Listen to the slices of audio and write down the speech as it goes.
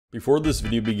Before this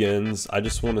video begins, I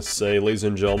just want to say, ladies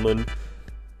and gentlemen,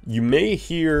 you may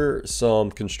hear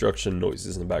some construction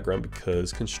noises in the background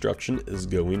because construction is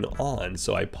going on.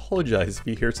 So I apologize if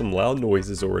you hear some loud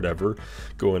noises or whatever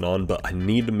going on, but I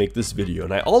need to make this video.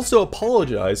 And I also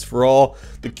apologize for all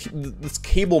this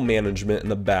cable management in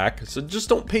the back. So just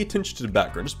don't pay attention to the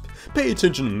background. Just pay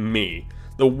attention to me,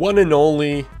 the one and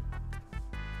only.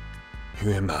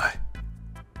 Who am I?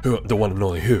 The one and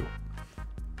only who?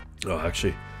 Oh,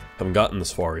 actually, haven't gotten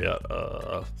this far yet.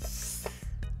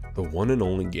 The one and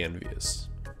only Ganvious.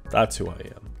 That's who I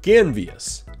am.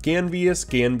 Ganvious.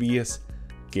 Ganvious.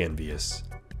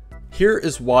 Here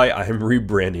is why I am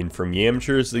rebranding from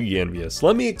YaMcHeRz to Ganvious.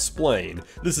 Let me explain.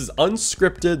 This is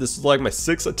unscripted. This is like my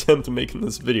 6th attempt at making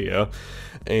this video,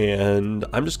 and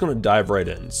I'm just gonna dive right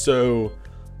in. So,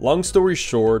 long story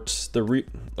short,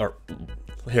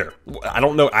 here, I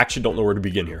don't know where to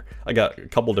begin here. I got a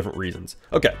couple different reasons.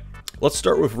 Okay, let's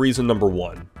start with reason number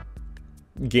 1.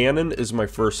 Gannon is my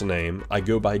first name. I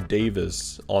go by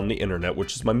Davis on the internet,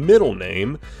 which is my middle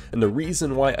name. And the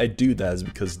reason why I do that is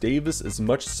because Davis is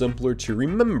much simpler to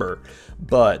remember.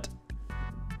 But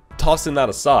tossing that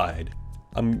aside,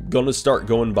 I'm gonna start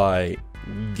going by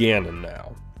Gannon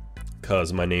now,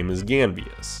 because my name is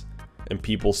Ganvious. And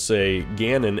people say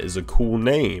Ganon is a cool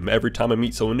name. Every time I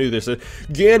meet someone new, they say,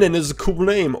 Ganon is a cool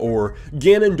name, or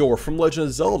Ganondorf from Legend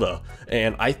of Zelda.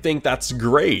 And I think that's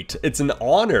great. It's an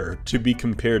honor to be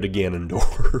compared to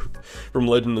Ganondorf from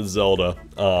Legend of Zelda.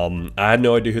 I had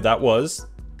no idea who that was.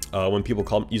 When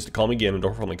people used to call me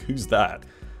Ganondorf, I'm like, who's that?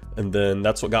 And then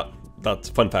that's a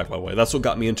fun fact, by the way. That's what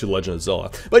got me into Legend of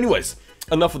Zelda. But anyways,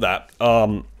 enough of that.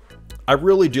 I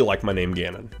really do like my name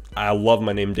Ganon. I love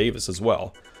my name Davis as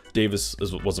well. Davis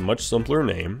was a much simpler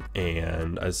name,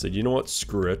 and I said, you know what,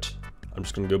 screw it. I'm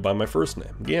just going to go by my first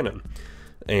name, Gannon.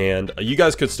 And you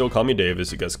guys could still call me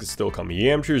Davis, you guys could still call me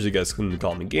YaMcHeRz, you guys can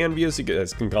call me Ganvious, you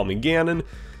guys can call me Gannon.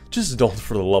 Just don't,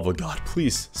 for the love of God,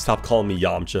 please stop calling me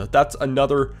Yamcha. That's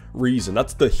another reason.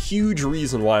 That's the huge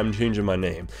reason why I'm changing my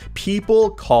name.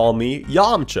 People call me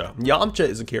Yamcha. Yamcha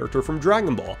is a character from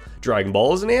Dragon Ball. Dragon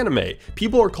Ball is an anime.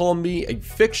 People are calling me a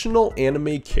fictional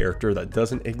anime character that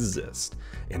doesn't exist.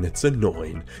 And it's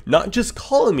annoying. Not just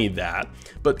calling me that,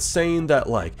 but saying that,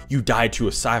 like, you died to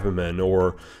a Cyberman,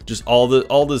 or just all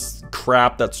this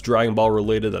crap that's Dragon Ball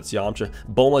related that's Yamcha.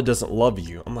 Bulma doesn't love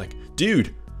you. I'm like,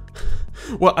 dude.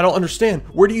 Well, I don't understand.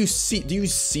 Where do you see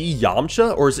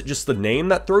Yamcha, or is it just the name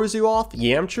that throws you off?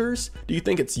 YaMcHeRz? Do you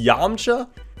think it's Yamcha?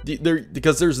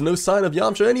 Because there's no sign of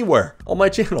Yamcha anywhere on my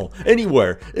channel,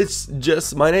 anywhere. It's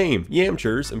just my name,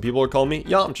 YaMcHeRz, and people are calling me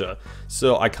Yamcha.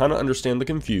 So I kind of understand the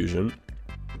confusion.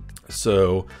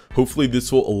 So hopefully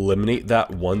this will eliminate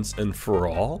that once and for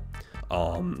all.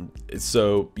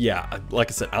 So yeah,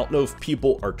 like I said, I don't know if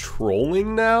people are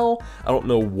trolling now. I don't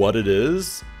know what it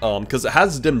is, because it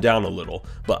has dimmed down a little,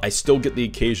 but I still get the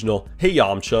occasional, hey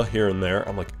Yamcha, here and there.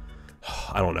 I'm like,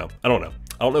 I don't know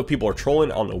if people are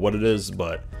trolling. I don't know what it is,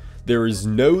 but there is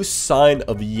no sign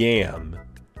of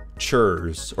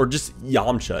YaMcHeRz or just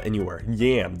Yamcha anywhere.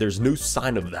 There's no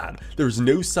sign of that. There's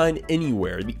no sign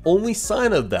anywhere. The only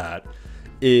sign of that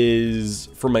is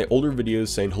from my older videos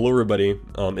saying, hello everybody,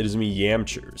 it is me,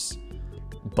 YaMcHeRz.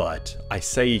 But I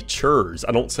say chers,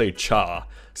 I don't say cha.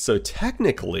 So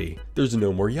technically, there's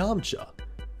no more Yamcha.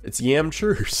 It's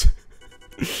YaMcHeRz.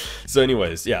 So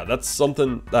anyways, yeah, that's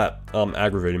something that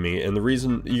aggravated me. And the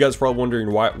reason, you guys are probably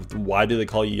wondering why do they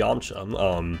call you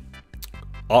Yamcha?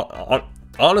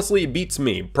 Honestly, it beats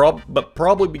me, but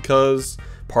probably because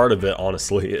part of it,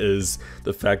 honestly, is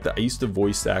the fact that I used to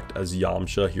voice act as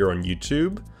Yamcha here on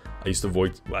YouTube. I used to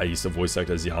voice act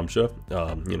as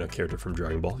Yamcha, you know, character from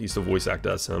Dragon Ball. I used to voice act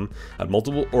as him. I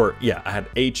had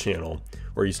a channel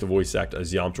where I used to voice act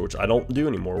as Yamcha, which I don't do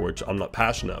anymore, which I'm not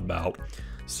passionate about.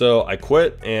 So I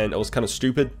quit, and it was kind of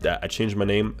stupid that I changed my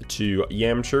name to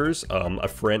YaMcHeRz. A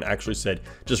friend actually said,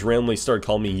 just randomly started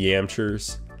calling me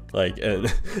YaMcHeRz, like in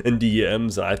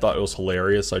DMs, and I thought it was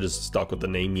hilarious. So I just stuck with the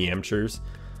name YaMcHeRz.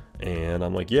 And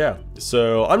I'm like, yeah,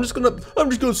 so I'm just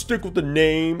gonna stick with the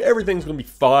name. Everything's gonna be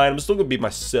fine. I'm still gonna be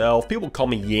myself. People call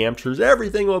me YaMcHeRz.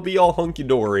 Everything will be all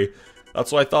hunky-dory.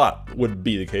 That's what I thought would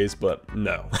be the case, but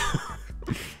no.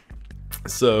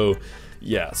 So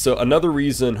yeah, so another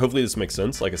reason, hopefully this makes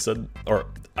sense, like I said, or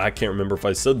I can't remember if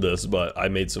I said this, but I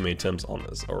made so many attempts on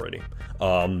this already.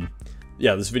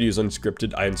 Yeah, this video is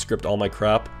unscripted. I unscript all my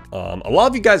crap. A lot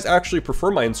of you guys actually prefer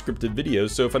my unscripted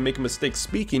videos, so if I make a mistake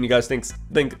speaking, you guys think,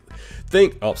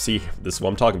 oh, see, this is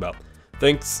what I'm talking about.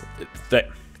 You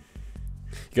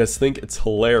guys think it's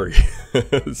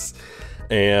hilarious.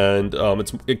 and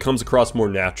it comes across more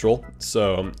natural.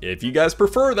 So if you guys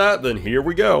prefer that, then here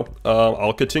we go.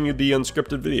 I'll continue the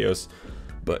unscripted videos.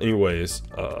 But anyways,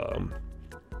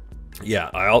 yeah,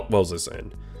 what was I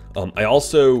saying? I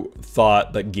also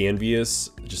thought that Ganvious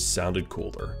just sounded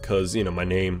cooler because, you know, my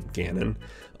name Ganon.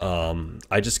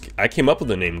 I came up with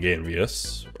the name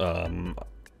Ganvious.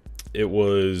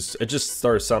 It just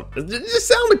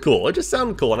sounded cool. It just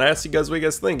sounded cool, and I asked you guys what you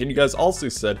guys think, and you guys also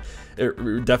said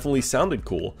it definitely sounded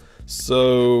cool.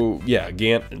 So yeah,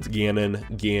 Ganon,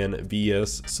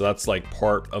 Ganvious. So that's like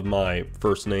part of my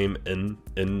first name in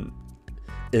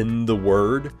the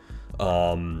word.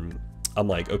 I'm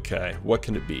like, okay, what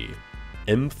can it be?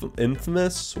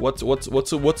 Infamous? What's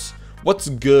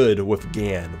good with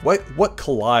Gan? What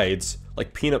collides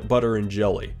like peanut butter and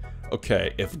jelly?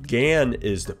 Okay, if Gan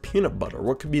is the peanut butter,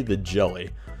 what could be the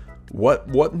jelly?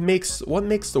 What makes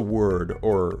the word,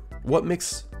 or what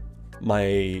makes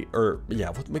my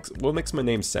my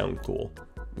name sound cool?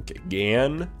 Okay,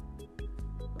 Gan.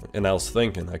 And I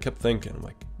kept thinking, I'm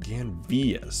like,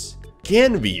 Ganvious.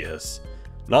 Ganvious.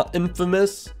 Not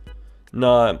infamous,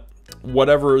 not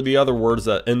whatever the other words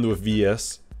that end with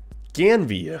VS.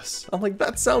 Ganvious. I'm like,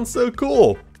 that sounds so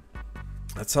cool.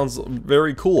 That sounds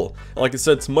very cool. Like I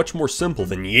said, it's much more simple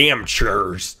than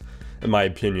YaMcHeRz, in my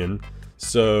opinion.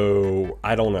 So,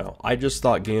 I don't know. I just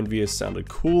thought Ganvious sounded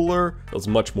cooler. It was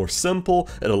much more simple.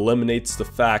 It eliminates the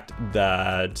fact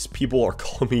that people are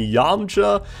calling me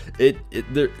Yamcha.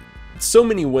 There so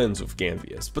many wins with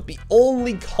Ganvious, but the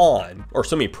only con, or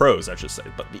so many pros I should say,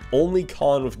 but the only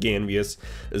con with Ganvious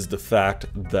is the fact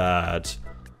that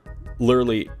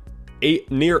literally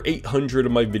near 800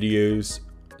 of my videos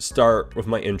start with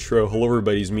my intro, hello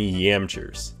everybody, it's me,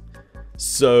 YaMcHeRz.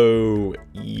 So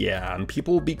yeah, and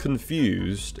people will be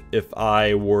confused if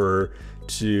I were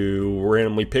to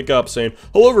randomly pick up saying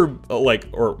hello,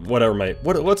 or whatever I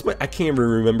can't even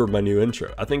remember my new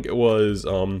intro. I think it was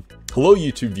hello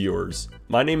YouTube viewers,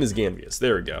 my name is Ganvious.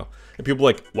 There we go. And people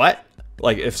are like, what?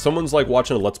 Like if someone's like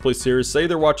watching a Let's Play series, say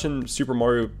they're watching Super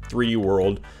Mario 3D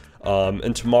World,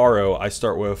 and tomorrow I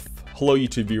start with hello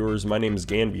YouTube viewers, my name is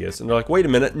Ganvious, and they're like, wait a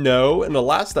minute, no, in the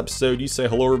last episode you say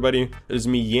hello everybody, it is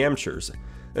me, YaMcHeRz.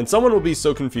 And someone will be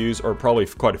so confused, or probably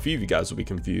quite a few of you guys will be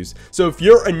confused. So if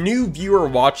you're a new viewer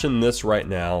watching this right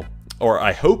now, or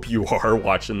I hope you are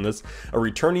watching this, a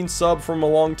returning sub from a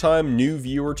long time, new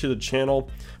viewer to the channel,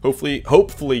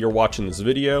 hopefully you're watching this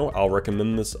video. I'll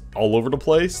recommend this all over the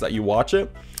place that you watch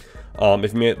it.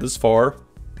 If you made it this far,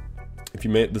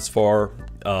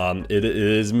 it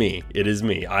is me. It is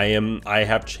me. I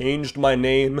have changed my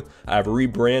name. I've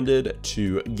rebranded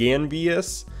to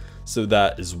Ganvious. So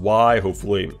that is why.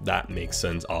 Hopefully that makes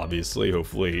sense. Obviously,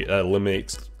 hopefully that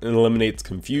eliminates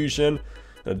confusion.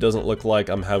 It doesn't look like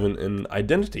I'm having an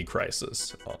identity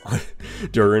crisis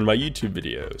during my YouTube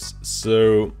videos.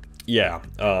 So yeah,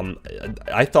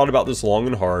 I thought about this long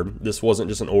and hard. This wasn't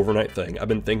just an overnight thing. I've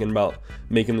been thinking about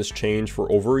making this change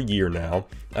for over a year now.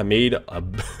 I made a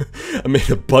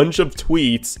bunch of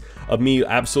tweets of me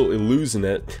absolutely losing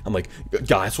it. I'm like,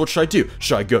 guys, what should I do?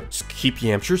 Should I go keep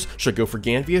YaMcHeRz? Should I go for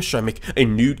Ganvious? Should I make a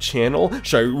new channel?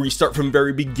 Should I restart from the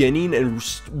very beginning and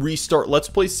restart Let's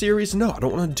Play series? No, I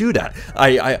don't want to do that.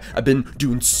 I've been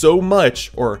doing so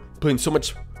much, or putting so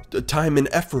much time and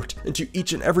effort into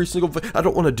each and every single I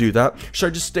don't want to do that. Should I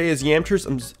just stay as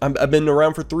YaMcHeRz? I've been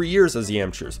around for 3 years as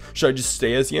YaMcHeRz. Should I just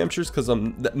stay as YaMcHeRz because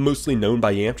I'm mostly known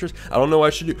by YaMcHeRz? I don't know what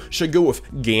I should do. Should I go with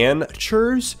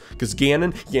GanCHeRz? Because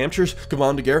Ganon, YaMcHeRz, come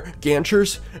on together,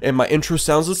 GanCHeRz, and my intro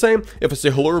sounds the same. If I say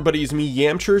hello everybody, it's me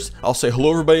YaMcHeRz, I'll say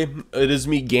hello everybody, it is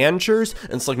me GanCHeRz,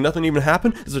 and it's like nothing even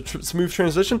happened. It's a smooth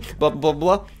transition, blah blah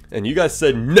blah. And you guys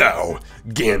said no,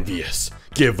 Ganvious.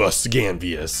 Give us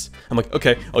Ganvious. I'm like,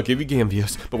 okay, I'll give you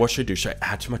Ganvious, but what should I do? Should I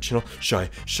add to my channel? Should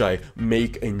I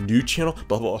make a new channel?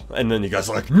 Blah, blah. And then you guys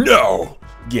are like, no,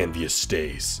 Ganvious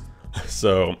stays.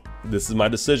 So this is my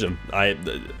decision.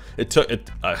 It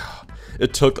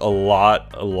took a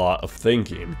lot of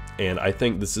thinking, and I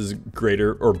think this is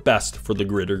greater or best for the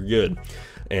greater good.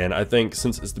 And I think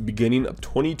since it's the beginning of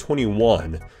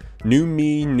 2021, new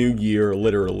me, new year,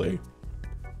 literally.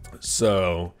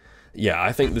 So yeah,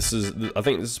 I think this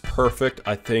is perfect.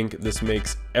 I think this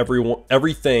makes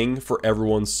everything for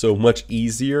everyone so much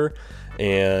easier,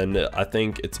 and I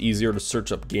think it's easier to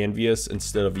search up Ganvious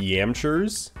instead of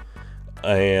YaMcHeRz.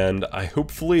 And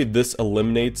hopefully this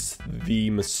eliminates the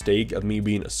mistake of me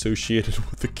being associated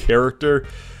with the character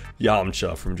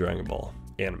Yamcha from Dragon Ball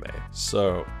anime.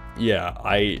 So yeah,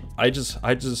 I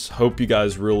just hope you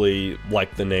guys really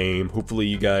like the name. Hopefully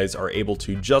you guys are able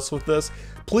to adjust with this.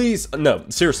 Please, no,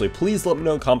 seriously, please let me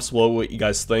know in comments below what you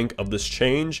guys think of this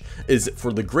change. Is it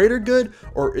for the greater good,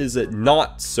 or is it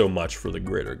not so much for the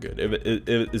greater good?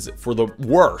 Is it for the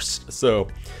worst? So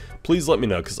please let me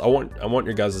know, because I want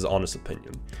your guys' honest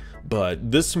opinion.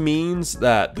 But this means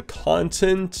that the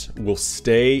content will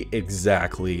stay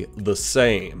exactly the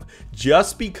same.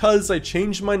 Just because I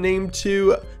changed my name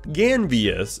to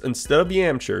Ganvious instead of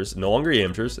YaMcHeRz, no longer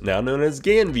YaMcHeRz, now known as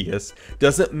Ganvious,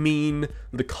 doesn't mean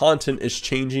the content is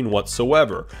changing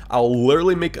whatsoever. I'll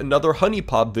literally make another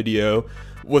honeypot video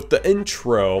with the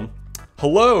intro.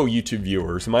 Hello, YouTube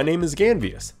viewers, my name is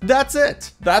Ganvious. That's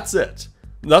it. That's it.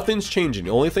 Nothing's changing. The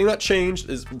only thing that changed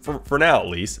is, for now at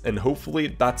least, and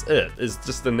hopefully that's it, is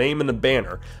just the name and the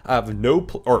banner. I have no,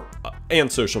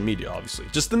 and social media, obviously.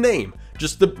 Just the name,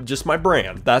 just my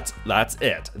brand. That's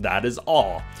it. That is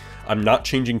all. I'm not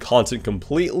changing content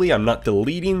completely. I'm not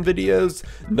deleting videos.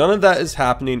 None of that is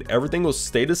happening. Everything will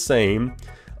stay the same.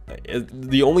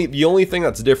 The only thing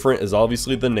that's different is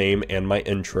obviously the name and my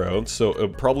intro. So it'll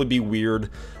probably be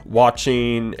weird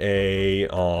watching a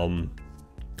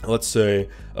let's say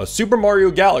a Super Mario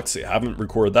Galaxy. I haven't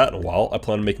recorded that in a while. I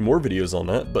plan on making more videos on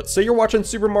that. But say you're watching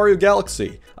Super Mario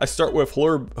Galaxy. I start with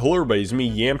hello everybody, it's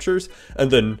me, YaMcHeRz, and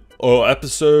then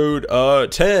episode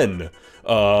 10.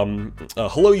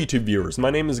 Hello YouTube viewers,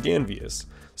 my name is Ganvious.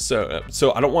 So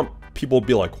I don't want people to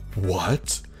be like,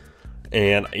 what?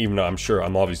 And even though I'm sure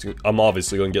I'm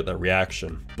obviously going to get that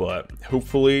reaction, but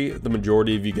hopefully the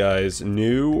majority of you guys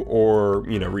new or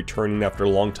returning after a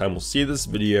long time will see this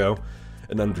video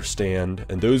and understand.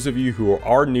 And those of you who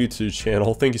are new to the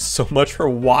channel, thank you so much for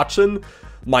watching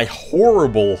my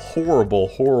horrible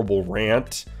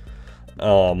rant.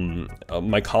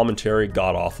 My commentary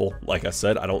god awful. Like I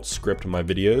said, I don't script my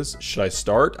videos. Should I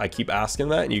start? I keep asking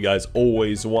that, and you guys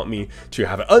always want me to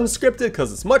have it unscripted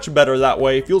because it's much better that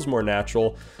way. It feels more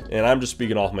natural, and I'm just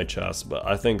speaking off my chest. But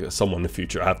I think somewhat in the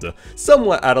future I have to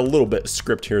somewhat add a little bit of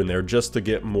script here and there just to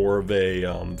get more of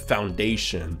a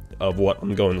foundation of what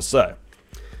I'm going to say.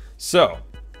 So,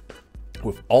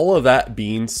 with all of that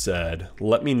being said,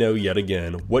 let me know yet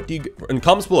again, what do you, in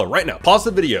comments below right now, pause the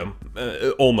video,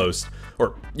 almost,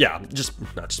 or yeah,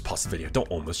 not just pause the video, don't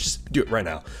almost, just do it right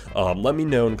now. Let me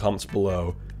know in comments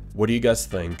below, what do you guys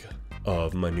think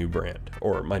of my new brand,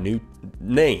 or my new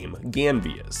name,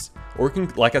 Ganvious? Or you can,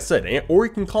 like I said, or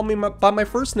you can call me by my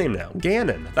first name now,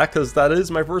 Gannon, because that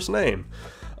is my first name.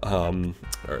 And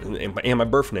my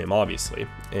birth name, obviously,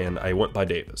 and I went by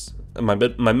Davis, my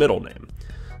middle name.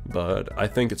 But I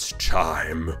think it's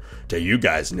time that you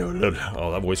guys know that.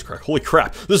 Oh, that voice crack. Holy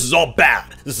crap. This is all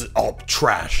bad. This is all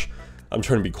trash. I'm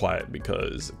trying to be quiet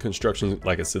because construction,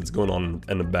 like I said, is going on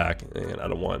in the back, and I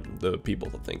don't want the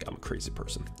people to think I'm a crazy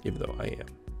person, even though I am.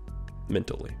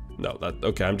 Mentally. No,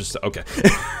 okay, I'm just, okay.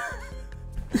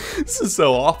 This is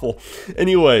so awful.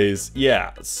 Anyways,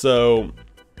 yeah, so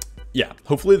yeah,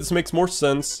 hopefully this makes more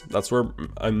sense. That's where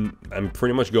I'm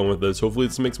pretty much going with this. Hopefully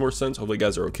this makes more sense. Hopefully you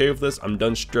guys are okay with this. I'm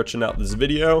done stretching out this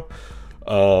video.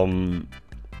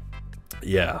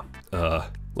 Yeah,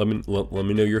 let me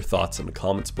know your thoughts in the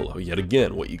comments below yet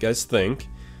again, what you guys think.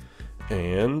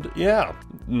 And yeah,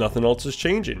 nothing else is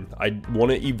changing. I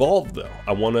want to evolve though.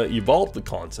 I want to evolve the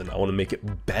content. I want to make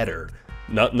it better.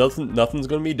 Nothing's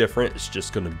going to be different. It's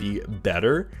just going to be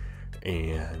better.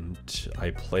 And I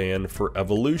plan for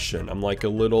evolution. I'm like a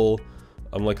little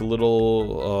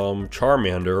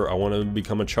Charmander. I want to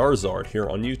become a Charizard here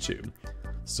on YouTube.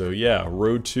 So yeah,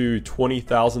 road to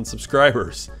 20,000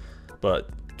 subscribers, but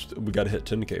we got to hit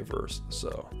 10K first.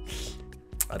 So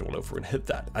I don't know if we're gonna hit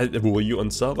that. Will you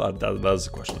unsub? That is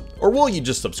the question. Or will you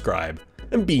just subscribe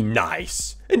and be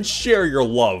nice and share your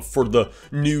love for the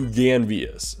new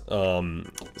Ganvious?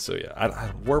 So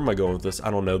yeah, where am I going with this?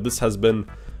 I don't know. This has been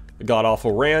god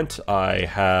awful rant.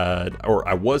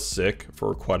 I was sick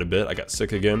for quite a bit. I got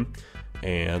sick again,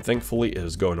 and thankfully it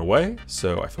is going away,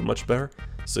 so I feel much better.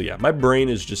 So yeah, my brain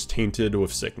is just tainted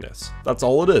with sickness. That's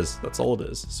all it is. That's all it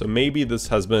is. So maybe this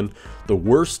has been the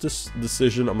worst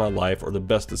decision of my life or the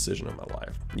best decision of my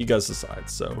life. You guys decide.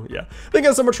 So yeah, thank you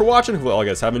guys so much for watching. Hopefully all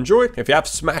you guys have enjoyed. If you have,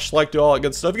 smash like, do all that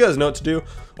good stuff. You guys know what to do.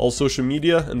 All social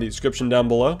media in the description down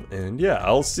below. And yeah,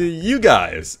 I'll see you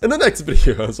guys in the next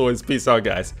video. As always, peace out,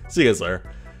 guys. See you guys later.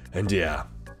 And yeah,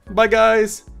 bye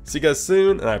guys. See you guys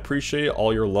soon, and I appreciate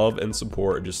all your love and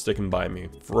support just sticking by me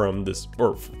from this,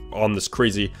 or on this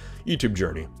crazy YouTube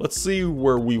journey. Let's see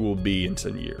where we will be in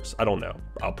 10 years. I don't know.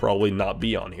 I'll probably not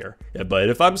be on here. Yeah, but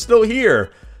if I'm still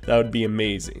here, that would be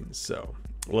amazing. So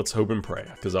let's hope and pray,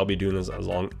 because I'll be doing this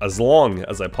as long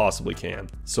as I possibly can.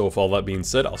 So with all that being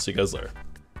said, I'll see you guys later.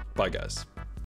 Bye, guys.